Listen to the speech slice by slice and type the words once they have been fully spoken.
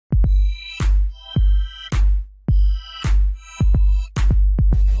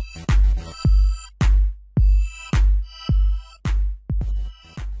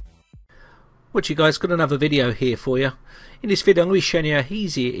What you guys, got another video here for you. In this video I'm going to be showing you how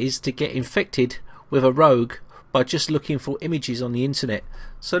easy it is to get infected with a rogue by just looking for images on the internet.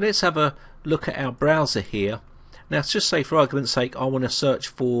 So let's have a look at our browser here. Now let's just say, for argument's sake, I want to search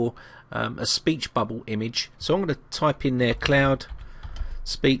for a speech bubble image. So I'm going to type in there cloud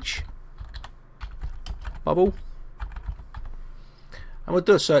speech bubble, and we'll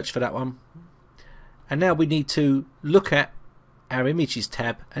do a search for that one. And now we need to look at our images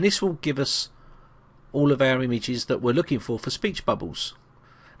tab, and this will give us all of our images that we're looking for speech bubbles.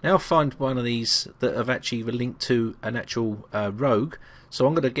 Now find one of these that have actually linked to an actual rogue, so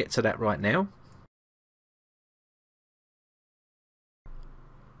I'm going to get to that right now.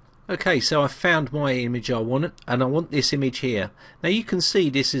 Okay, so I found my image I want, and I want this image here. Now you can see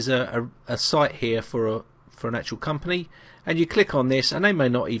this is a site here for an actual company, and you click on this and they may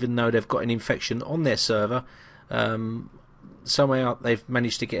not even know they've got an infection on their server. Somehow they've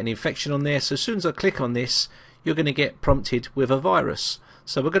managed to get an infection on there, so as soon as I click on this you're going to get prompted with a virus.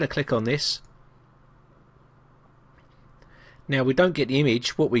 So we're going to click on this. Now we don't get the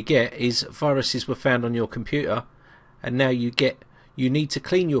image, what we get is viruses were found on your computer, and now you need to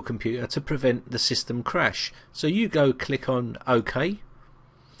clean your computer to prevent the system crash. So you go click on OK,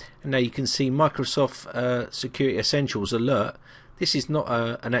 and now you can see Microsoft Security Essentials alert. This is not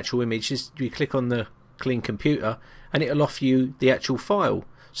an actual image. You click on the clean computer and it'll offer you the actual file.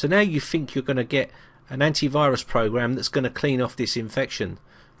 So now you think you're going to get an antivirus program that's going to clean off this infection.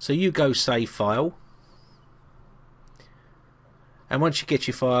 So you go save file, and once you get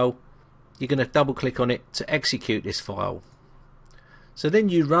your file you're going to double click on it to execute this file. So then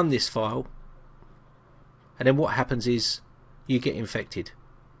you run this file, and then what happens is you get infected.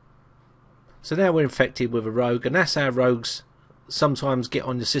 So now we're infected with a rogue, and that's how rogues sometimes get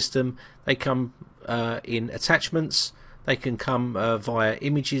on the system. They come in attachments, they can come via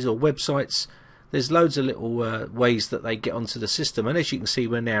images or websites. There's loads of little ways that they get onto the system, and as you can see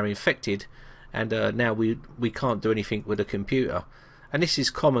we're now infected, and now we can't do anything with a computer, and this is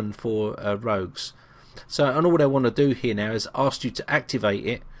common for rogues. So, and all I want to do here now is ask you to activate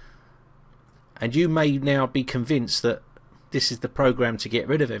it, and you may now be convinced that this is the program to get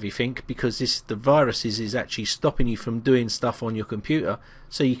rid of everything, because the viruses is actually stopping you from doing stuff on your computer.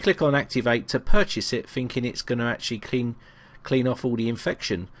 So you click on activate to purchase it, thinking it's going to actually clean off all the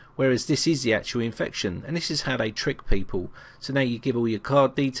infection, whereas this is the actual infection, and this is how they trick people. So now you give all your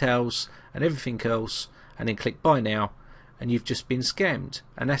card details and everything else, and then click buy now, and you've just been scammed.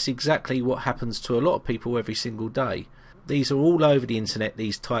 And that's exactly what happens to a lot of people every single day. These are all over the internet,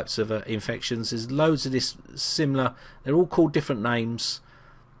 these types of infections. There's loads of this similar. They're all called different names.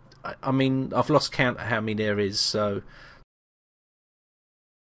 I mean, I've lost count of how many there is. So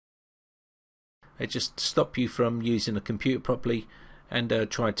they just stop you from using a computer properly and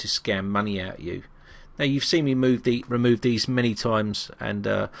try to scam money out of you. Now you've seen me remove these many times, and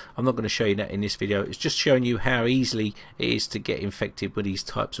I'm not going to show you that in this video. It's just showing you how easily it is to get infected with these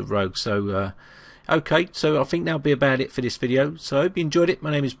types of rogues. So okay, so I think that'll be about it for this video. So I hope you enjoyed it. My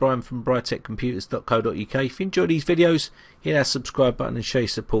name is Brian from briteccomputers.co.uk. If you enjoy these videos, hit that subscribe button and show your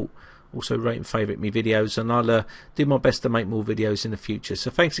support. Also rate and favourite me videos, and I'll do my best to make more videos in the future. So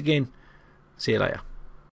thanks again. See you later.